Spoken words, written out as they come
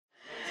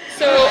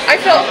I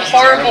felt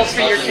horrible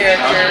for your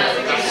character.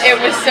 It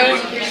was so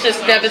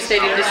just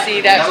devastating to see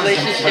that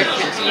relationship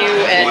with you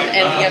and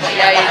the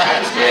FBI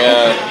agent.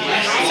 Yeah.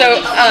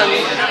 So,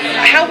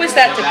 how was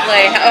that to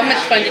play? How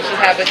much fun did you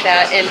have with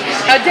that? And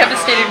how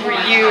devastated were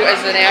you as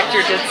an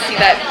actor to see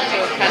that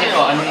go kind of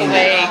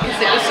away?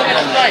 Because it was so much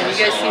fun. You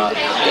guys seemed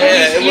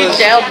to, you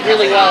gelled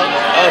really well.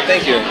 Oh,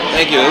 thank you.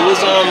 It was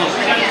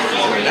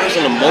that was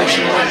an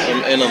emotional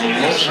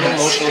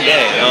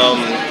day.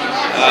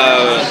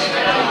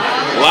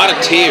 A lot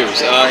of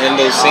tears in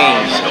those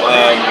scenes.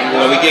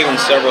 We gave them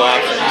several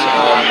options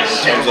in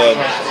terms of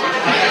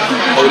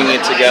holding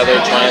it together,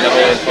 trying to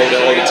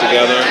hold it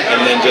together,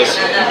 and then just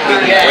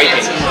completely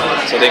breaking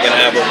so they can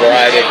have a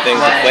variety of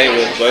things to play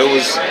with. But it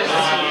was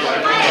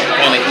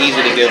kind of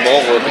easy to give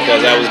over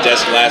because that was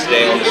just the last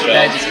day on the show.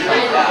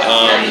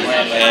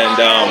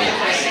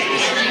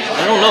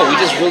 I don't know, we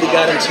just really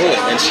got into it,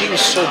 and she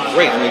was so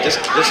great. I mean, just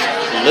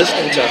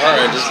listening to her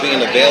and just being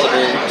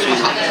available to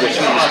what she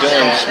was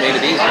doing just made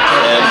it easy.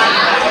 And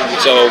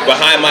so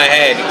behind my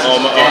head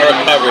on her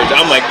coverage,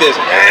 I'm like this,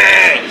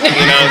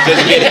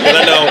 just kidding,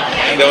 because I know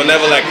they'll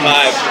never let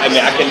Clive. I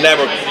mean, I can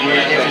never.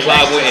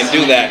 Clive wouldn't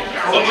do that,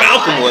 but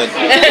Malcolm would.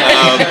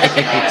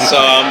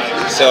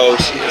 So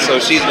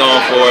she's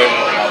going for it.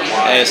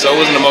 And so it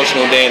was an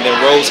emotional day, and then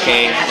Rose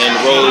came, and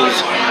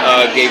Rose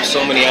gave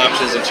so many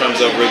options in terms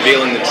of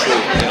revealing the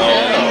truth,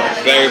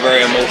 very,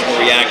 very emotional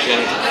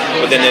reaction,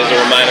 but then there's a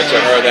reminder to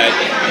her that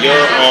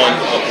you're on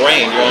a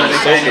brain, you're on a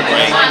soldier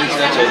brain,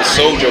 so the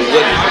soldier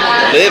wouldn't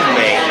live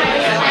Maine,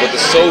 but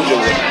the soldier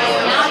wouldn't.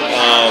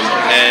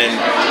 And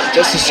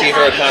just to see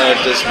her kind of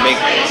just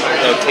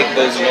take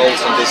those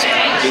notes and just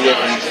do it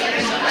in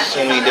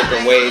so many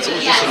different ways, it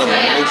was just an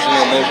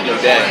emotional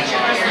day.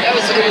 It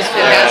was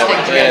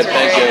fantastic.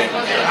 Thank you.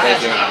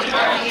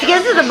 To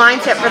get into the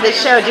mindset for this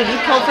show, did you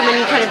pull from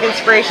any kind of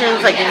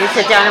inspirations? Like, did you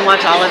sit down and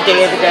watch all of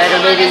Day of the Dead,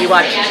 or maybe you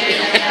watched something,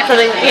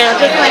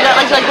 just like that?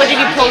 Like, what did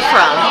you pull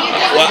from?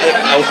 Well,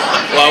 I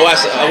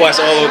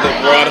watched all of the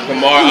Veronica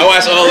Mars. I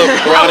watched all of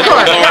Veronica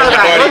Mars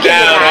Party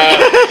Down.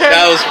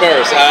 That was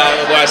first. I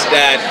watched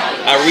that.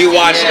 I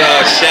rewatched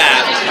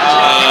Shaft,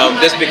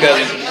 just because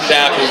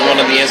Shaft was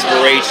one of the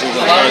inspirations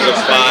in terms of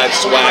Clive's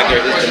swagger,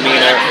 his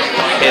demeanor,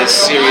 his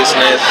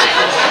seriousness.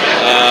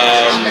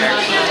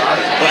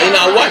 But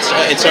I watched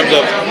in terms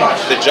of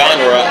the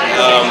genre.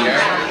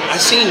 I've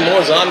seen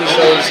more zombie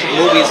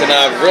movies than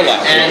I've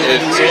realized.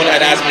 If someone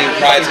had asked me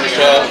prior to the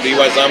show, do you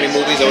watch zombie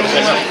movies, I would have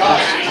said,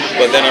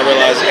 but then I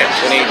realized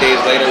 28 days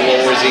later,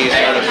 World War Z,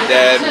 Shaun of the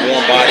Dead,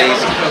 Warm Bodies,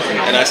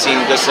 and I seen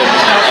just a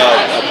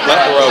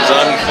plethora of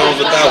zombie films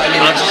without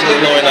consciously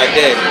knowing I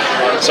did.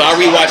 So I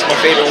rewatched my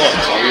favorite ones.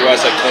 I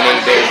rewatched like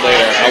 28 days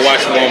later. I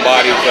watched Warm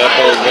Bodies, but I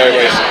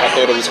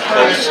thought it was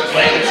close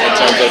in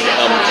terms of the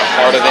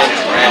heart of it,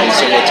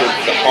 similar to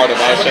the heart of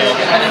our show.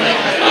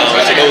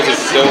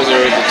 So those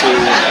are the two.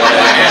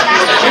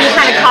 Any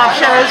kind of cop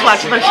shows?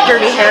 Watch a bunch of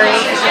Dirty Harry?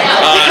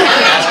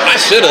 I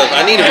should have.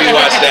 I need to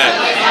rewatch that.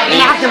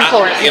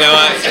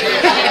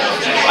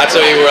 I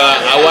tell you,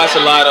 I watch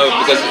a lot of,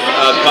 because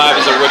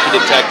Clive is a rookie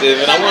detective,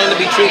 and I wanted to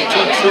be true to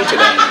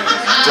that,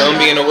 to him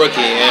being a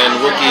rookie.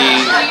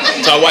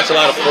 So I watch a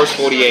lot of First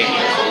 48.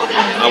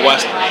 I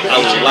watched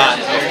a lot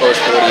of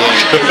First 48,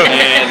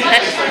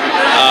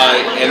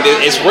 and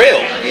it's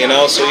real,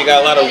 So you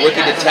got a lot of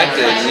rookie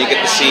detectives, and you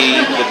get to see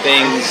the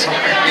things,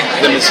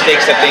 the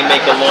mistakes that they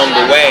make along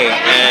the way,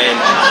 and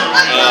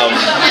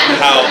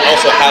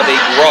how they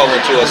grow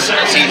into a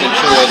season 2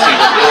 or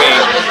season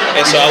 3.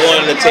 And so I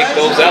wanted to take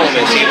those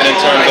elements, even in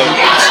terms of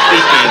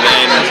speaking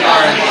and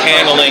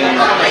handling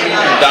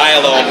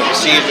dialogue and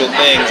procedural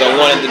things. I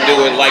wanted to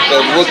do it like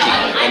a rookie.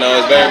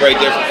 It's very, very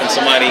different from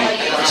somebody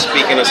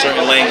speaking a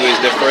certain language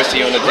their first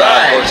year on the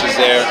job versus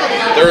their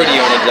third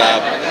year on the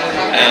job.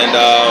 And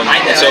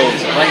so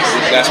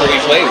that's what we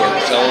played with.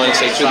 So I want to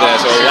say to that.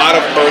 So a lot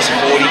of First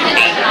 48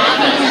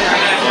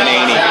 on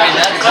A&E.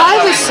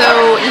 Clive was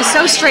he's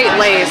so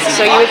straight-laced,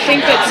 so you would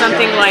think that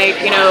something like,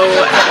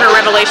 her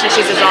revelation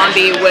she's a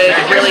zombie would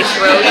really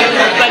throw you,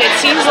 but it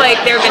seems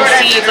like there have been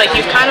seeds, like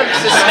you've kind of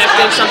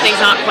suspected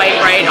something's not quite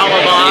right all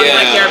along,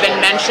 like there have been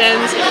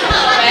mentions.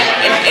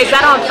 Is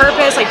that on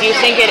purpose? Like, do you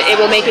think it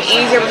will make it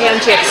easier for him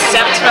to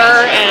accept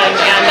her and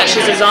that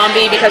she's a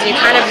zombie, because you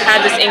kind of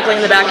had this inkling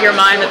in the back of your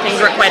mind that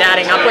things weren't quite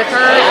adding up with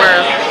her,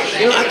 or?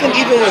 I think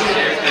even with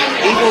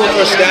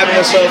her stabbing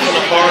herself in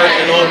the heart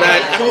and all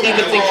that, I don't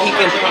even think he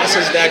can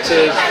process that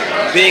to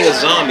being a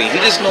zombie.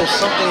 He just knows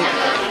something.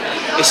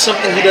 It's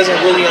something he doesn't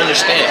really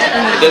understand.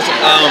 It doesn't.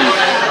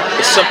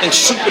 It's something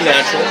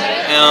supernatural.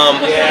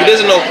 He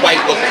doesn't know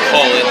quite what to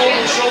call it.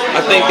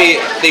 I think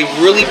they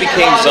really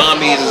became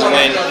zombies is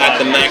when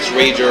at the Max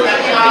Rager, the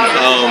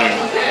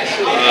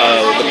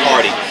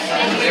party,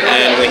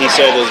 and when he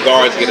saw those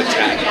guards get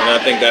attacked. And I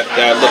think that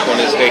look on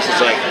his face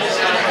is like,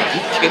 are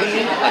you kidding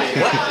me?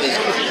 What is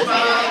this?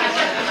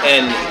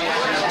 And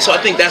so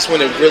I think that's when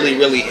it really,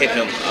 really hit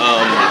him.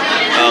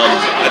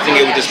 I think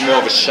it was just more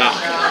of a shock,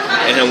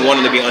 and him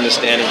wanting to be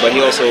understanding, but he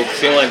also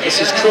feeling like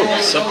this is true.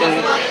 Something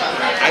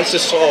I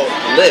just saw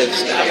Liv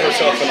stab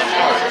herself in the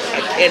heart.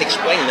 I can't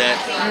explain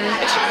that,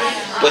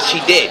 but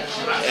she did,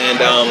 and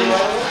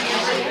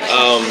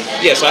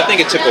yeah. So I think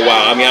it took a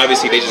while. I mean,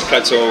 obviously they just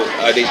cut to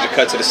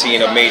the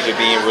scene of Major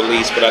being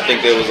released, but I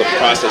think there was a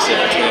process in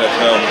between of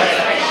him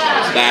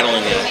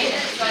battling it.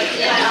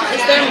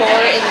 Is there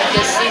more in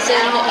this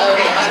season of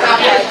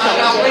coming to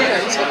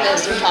terms with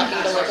this or talking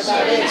to Liv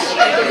about it?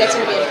 I think that's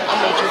going to be a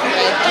major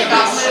thread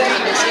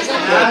to this season.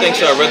 I think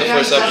so. I read the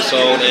first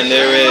episode, and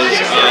there is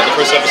the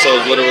first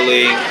episode is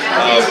literally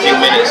a few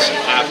minutes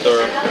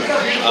after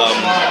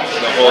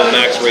the whole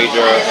Max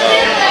Rager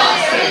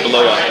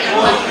blow up,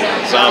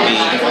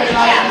 zombie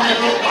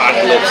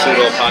apocalypse,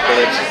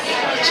 pseudo-apocalypse.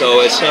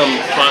 So it's him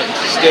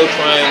still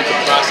trying to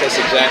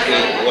process exactly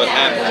what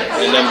happened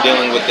and them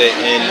dealing with it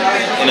in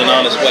an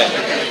honest way.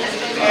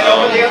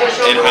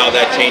 And how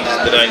that changes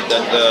the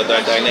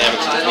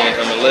dynamics between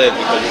him and Liv,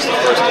 because it's the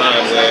first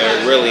time where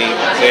really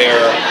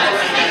their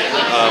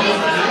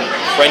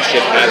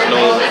friendship has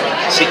no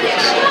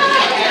secrets.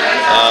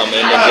 And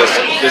then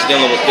just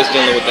dealing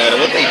with that. And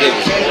what they did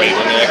was great.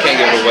 I mean, I can't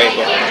give it away,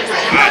 but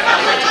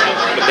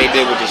what they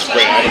did was just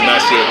great. I did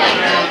not see it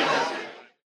coming.